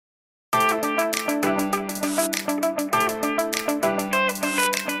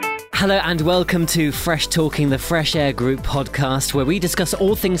Hello and welcome to Fresh Talking, the Fresh Air Group podcast, where we discuss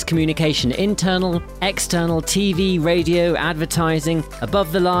all things communication, internal, external, TV, radio, advertising,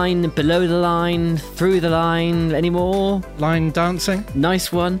 above the line, below the line, through the line, any more? Line dancing.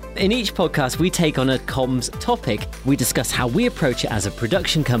 Nice one. In each podcast, we take on a comms topic. We discuss how we approach it as a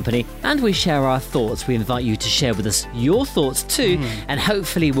production company, and we share our thoughts. We invite you to share with us your thoughts too, and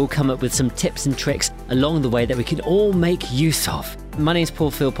hopefully we'll come up with some tips and tricks along the way that we can all make use of. My name's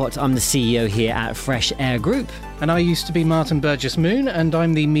Paul Philpott. I'm the CEO here at Fresh Air Group. And I used to be Martin Burgess-Moon, and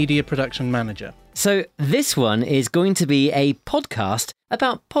I'm the Media Production Manager. So this one is going to be a podcast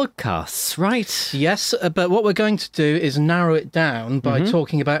about podcasts, right? Yes, but what we're going to do is narrow it down by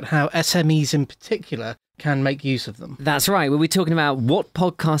talking about how SMEs in particular can make use of them. That's right. We'll be talking about what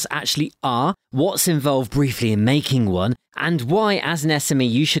podcasts actually are, what's involved briefly in making one, and why, as an SME,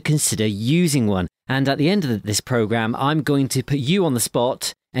 you should consider using one. And at the end of this program, I'm going to put you on the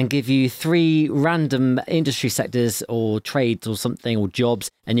spot and give you 3 random industry sectors or trades or something or jobs,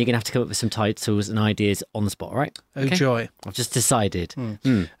 and you're going to have to come up with some titles and ideas on the spot, all right? Oh, okay. Joy. I've just decided.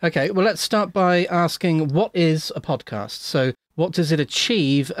 Okay, well, let's start by asking, what is a podcast? So what does it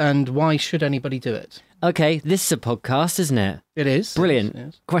achieve, and why should anybody do it? Okay, this is a podcast, isn't it? It is. Brilliant.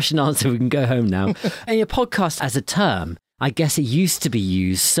 Yes. Question answer, we can go home now. And your podcast as a term, I guess it used to be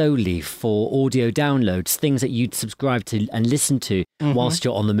used solely for audio downloads, things that you'd subscribe to and listen to whilst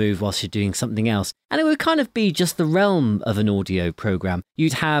you're on the move, whilst you're doing something else. And it would kind of be just the realm of an audio program.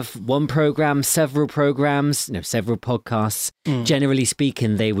 You'd have one program, several programs, several podcasts. Generally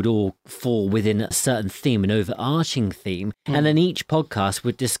speaking, they would all fall within a certain theme, an overarching theme. And then each podcast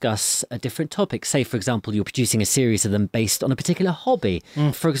would discuss a different topic. Say, for example, you're producing a series of them based on a particular hobby.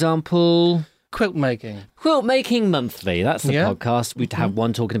 For example... Quilt making. Quilt Making Monthly. That's the podcast. We'd have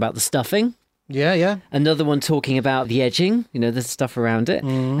one talking about the stuffing. Yeah. Another one talking about the edging, the stuff around it.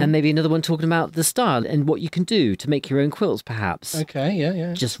 And maybe another one talking about the style and what you can do to make your own quilts, perhaps. Okay,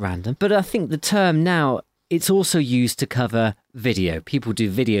 yeah. Just random. But I think the term now, it's also used to cover video. People do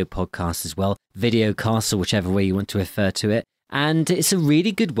video podcasts as well. Videocasts, or whichever way you want to refer to it. And it's a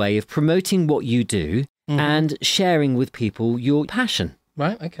really good way of promoting what you do and sharing with people your passion.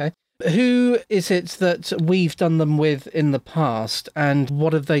 Right, okay. Who is it that we've done them with in the past, and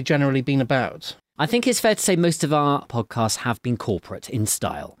what have they generally been about? I think it's fair to say most of our podcasts have been corporate in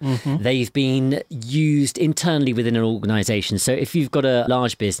style. They've been used internally within an organisation. So if you've got a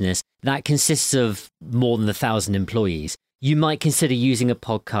large business that consists of more than 1,000 employees, you might consider using a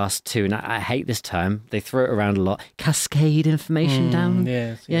podcast to, and I hate this term, they throw it around a lot, cascade information down.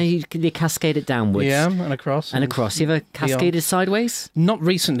 Yes. Yeah, you cascade it downwards. Yeah, and across. And across. You ever cascaded sideways? Not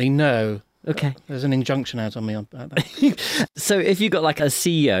recently, no. Okay. There's an injunction out on me about that. So if you've got like a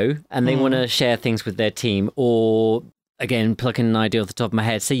CEO and they want to share things with their team, or again, plucking an idea off the top of my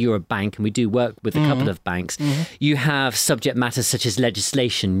head, say you're a bank, and we do work with a couple of banks, you have subject matters such as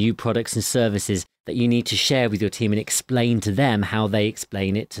legislation, new products and services that you need to share with your team and explain to them how they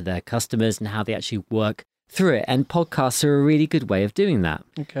explain it to their customers and how they actually work through it. And podcasts are a really good way of doing that.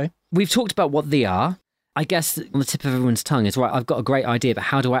 Okay. We've talked about what they are. I guess on the tip of everyone's tongue is, right, I've got a great idea, but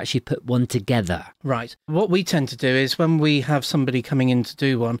how do I actually put one together? Right. What we tend to do is when we have somebody coming in to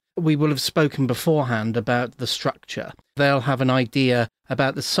do one, we will have spoken beforehand about the structure. They'll have an idea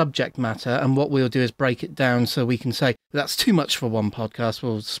about the subject matter, and what we'll do is break it down so we can say, that's too much for one podcast.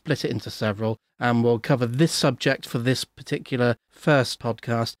 We'll split it into several, and we'll cover this subject for this particular first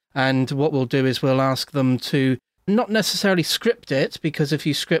podcast. And what we'll do is we'll ask them to not necessarily script it, because if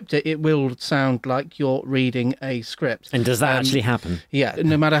you script it, it will sound like you're reading a script. And does that actually happen? Yeah,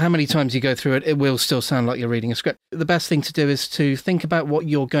 no matter how many times you go through it, it will still sound like you're reading a script. The best thing to do is to think about what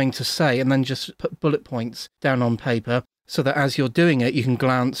you're going to say and then just put bullet points down on paper so that as you're doing it, you can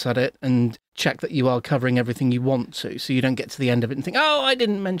glance at it and check that you are covering everything you want to, so you don't get to the end of it and think, oh, I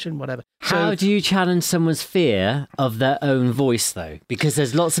didn't mention whatever. How do you challenge someone's fear of their own voice, though? Because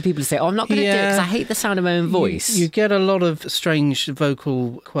there's lots of people who say, oh, I'm not going to do it because I hate the sound of my own voice. You get a lot of strange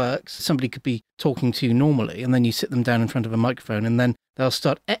vocal quirks. Somebody could be talking to you normally, and then you sit them down in front of a microphone, and then they'll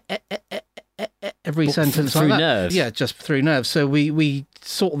start every sentence through like that. Nerves. Yeah, just through nerves. So we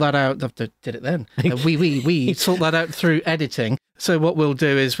sort that out. Did it then? We sort that out through editing. So what we'll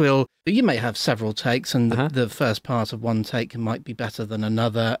do is you may have several takes, and the first part of one take might be better than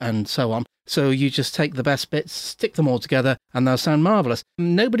another, and so on. So you just take the best bits, stick them all together, and they'll sound marvellous.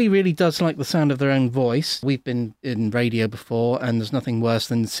 Nobody really does like the sound of their own voice. We've been in radio before, and there's nothing worse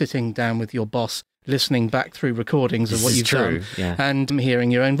than sitting down with your boss, listening back through recordings of what you've done, and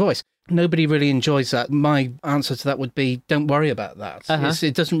hearing your own voice. Nobody really enjoys that. My answer to that would be, don't worry about that.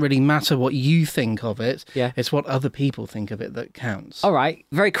 It doesn't really matter what you think of it. Yeah. It's what other people think of it that counts. All right,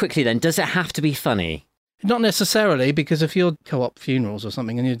 very quickly then, does it have to be funny? Not necessarily, because if you're Co-op Funerals or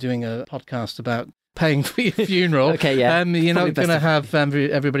something and you're doing a podcast about paying for your funeral, Okay, yeah. you're Probably not going to have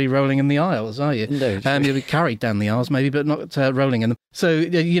everybody rolling in the aisles, are you? No. You'll be carried down the aisles maybe, but not rolling in them. So,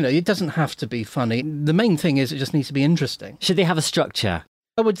 it doesn't have to be funny. The main thing is it just needs to be interesting. Should they have a structure?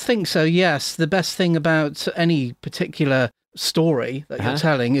 I would think so, yes. The best thing about any particular story that you're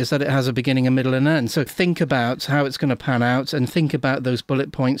telling is that it has a beginning, a middle and an end. So think about how it's going to pan out and think about those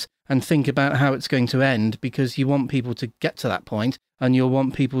bullet points and think about how it's going to end, because you want people to get to that point and you'll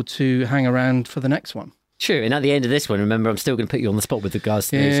want people to hang around for the next one. True. And at the end of this one, remember, I'm still going to put you on the spot with regards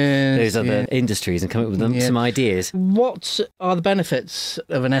to those other industries and come up with some ideas. What are the benefits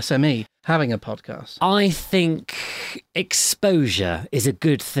of an SME having a podcast? I think exposure is a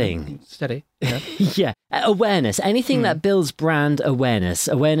good thing. Steady. Yeah. Yeah. Awareness. Anything that builds brand awareness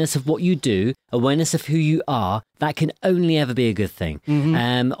of what you do, awareness of who you are, that can only ever be a good thing.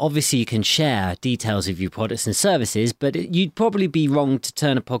 Obviously, you can share details of your products and services, but you'd probably be wrong to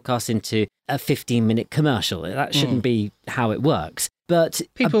turn a podcast into a 15-minute commercial. That shouldn't be how it works. But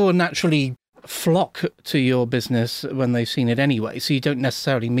people will naturally flock to your business when they've seen it anyway, so you don't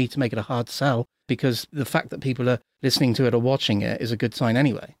necessarily need to make it a hard sell, because the fact that people are listening to it or watching it is a good sign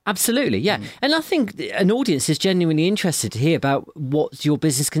anyway. Absolutely, yeah. And I think an audience is genuinely interested to hear about what your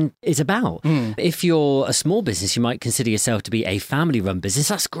business is about. If you're a small business, you might consider yourself to be a family-run business.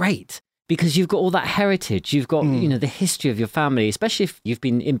 That's great, because you've got all that heritage. You've got, the history of your family, especially if you've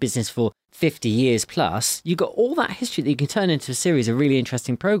been in business for 50 years plus. You've got all that history that you can turn into a series of really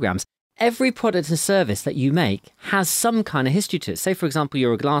interesting programs. Every product and service that you make has some kind of history to it. Say, for example,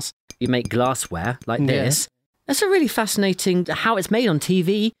 you make glassware like this. That's a really fascinating how it's made on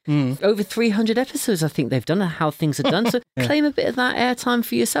TV. Over 300 episodes, I think they've done, how things are done. So claim a bit of that airtime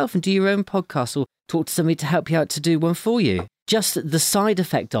for yourself and do your own podcast, or talk to somebody to help you out to do one for you. Just the side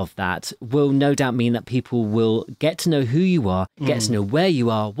effect of that will no doubt mean that people will get to know who you are, get to know where you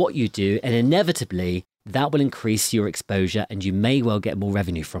are, what you do, and inevitably that will increase your exposure and you may well get more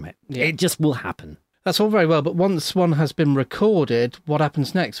revenue from it. It just will happen. That's all very well, but once one has been recorded, what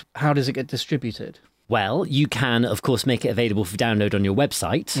happens next? How does it get distributed? Well, you can, of course, make it available for download on your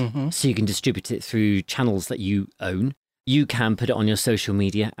website, so you can distribute it through channels that you own. You can put it on your social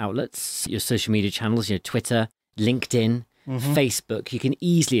media outlets, your social media channels, Twitter, LinkedIn, Facebook. You can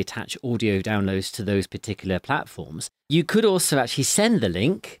easily attach audio downloads to those particular platforms. You could also actually send the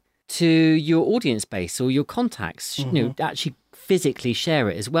link to your audience base or your contacts, actually physically share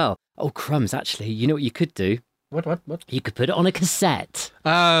it as well. Oh, crumbs, actually, you know what you could do? What? You could put it on a cassette.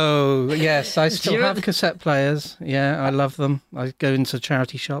 Oh, yes, I still have cassette players. Yeah, I love them. I go into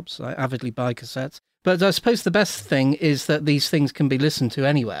charity shops. I avidly buy cassettes. But I suppose the best thing is that these things can be listened to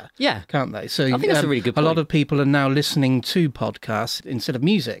anywhere. Yeah. Can't they? So I think that's a really good point. A lot of people are now listening to podcasts instead of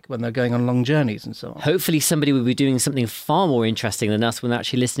music when they're going on long journeys and so on. Hopefully somebody will be doing something far more interesting than us when they're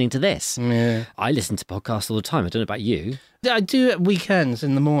actually listening to this. Yeah. I listen to podcasts all the time. I don't know about you. I do at weekends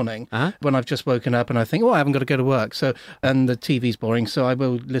in the morning when I've just woken up and I think, I haven't got to go to work. And the TV's boring, so I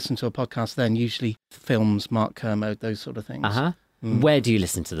will listen to a podcast then, usually films, Mark Kermode, those sort of things. Where do you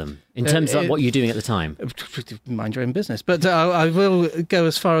listen to them in terms of what you're doing at the time? Mind your own business. But I will go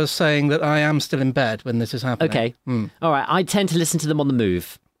as far as saying that I am still in bed when this is happening. Okay. All right. I tend to listen to them on the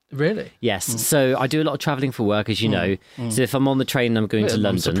move. Really? Yes. So I do a lot of travelling for work, as you know. So if I'm on the train and I'm going to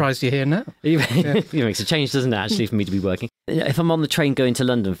London... I'm surprised you're here now. It makes a change, doesn't it, actually, for me to be working. If I'm on the train going to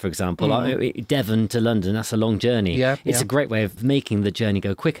London, for example, Devon to London, that's a long journey. It's a great way of making the journey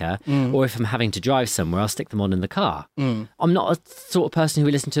go quicker. Or if I'm having to drive somewhere, I'll stick them on in the car. I'm not a sort of person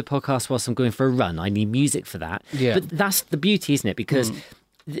who listens to a podcast whilst I'm going for a run. I need music for that. But that's the beauty, isn't it? Because...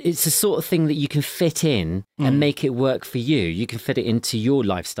 it's the sort of thing that you can fit in and make it work for you. You can fit it into your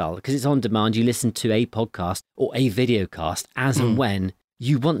lifestyle because it's on demand. You listen to a podcast or a video cast as and when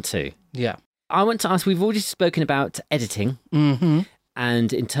you want to. Yeah. I want to ask, we've already spoken about editing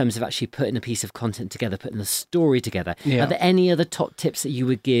and in terms of actually putting a piece of content together, putting the story together. Are there any other top tips that you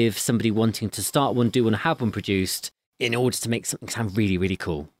would give somebody wanting to start one, do one, have one produced in order to make something sound really, really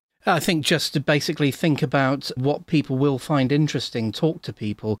cool? I think just to basically think about what people will find interesting, talk to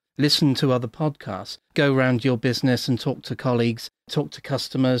people, listen to other podcasts, go around your business and talk to colleagues, talk to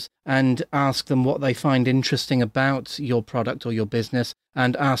customers and ask them what they find interesting about your product or your business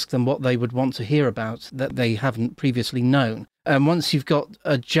and ask them what they would want to hear about that they haven't previously known. And once you've got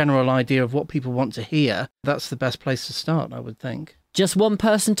a general idea of what people want to hear, that's the best place to start, I would think. Just one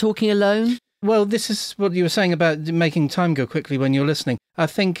person talking alone? Well, this is what you were saying about making time go quickly when you're listening. I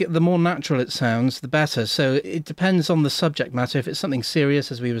think the more natural it sounds, the better. So it depends on the subject matter. If it's something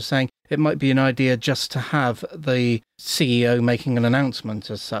serious, as we were saying, it might be an idea just to have the CEO making an announcement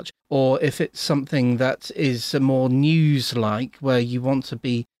as such. Or if it's something that is more news-like, where you want to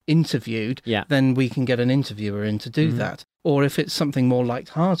be interviewed, then we can get an interviewer in to do that. Or if it's something more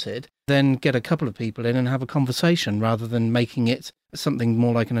light-hearted, then get a couple of people in and have a conversation rather than making it something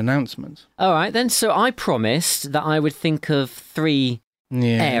more like an announcement. All right, then. So I promised that I would think of three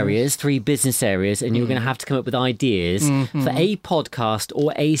areas, 3 business areas, and you're going to have to come up with ideas for a podcast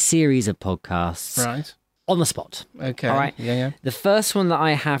or a series of podcasts. Right. On the spot. Okay. All right. Yeah. The first one that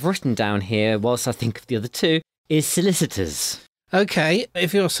I have written down here, whilst I think of the other 2, is solicitors. Okay.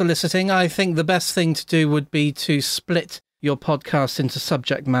 If you're soliciting, I think the best thing to do would be to split your podcast into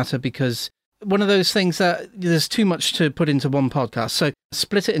subject matter, because one of those things that there's too much to put into one podcast. So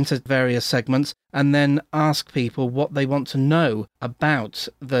split it into various segments and then ask people what they want to know about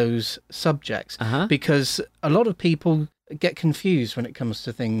those subjects. Because a lot of people get confused when it comes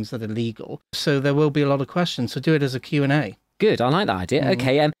to things that are legal. So there will be a lot of questions. So do it as a Q&A. Good. I like that idea.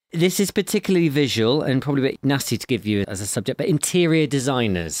 Okay. This is particularly visual and probably a bit nasty to give you as a subject, but interior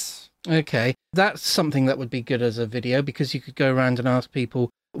designers. Okay. That's something that would be good as a video, because you could go around and ask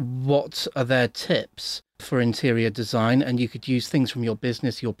people what are their tips for interior design, and you could use things from your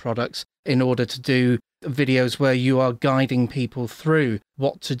business, your products, in order to do videos where you are guiding people through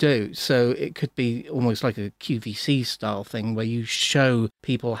what to do. So it could be almost like a QVC style thing where you show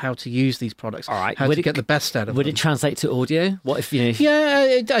people how to use these products, how to get the best out of them. Would it translate to audio? What if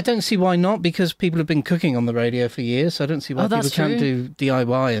Yeah, I don't see why not, because people have been cooking on the radio for years, so I don't see why people can't do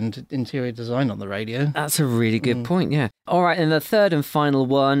DIY and interior design on the radio. That's a really good point, yeah. All right, and the third and final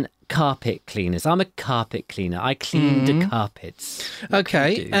one, carpet cleaners. I'm a carpet cleaner. I clean the carpets.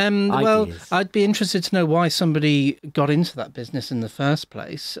 Okay. Well, I'd be interested to know why somebody got into that business in the first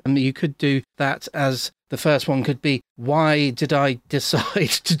place. I mean, you could do that as the first one could be, why did I decide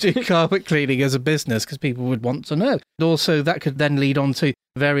to do carpet cleaning as a business? Because people would want to know. And also, that could then lead on to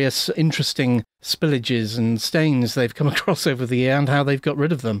various interesting spillages and stains they've come across over the year and how they've got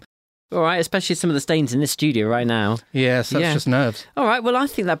rid of them. All right, especially some of the stains in this studio right now. Yes, that's just nerves. All right, well, I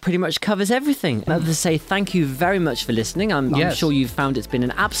think that pretty much covers everything. I'd like to say thank you very much for listening. I'm sure you've found it's been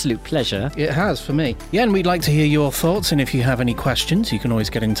an absolute pleasure. It has for me. Yeah, and we'd like to hear your thoughts, and if you have any questions, you can always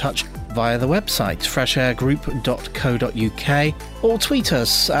get in touch via the website, freshairgroup.co.uk, or tweet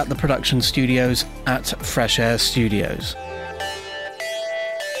us at the production studios at Fresh Air Studios.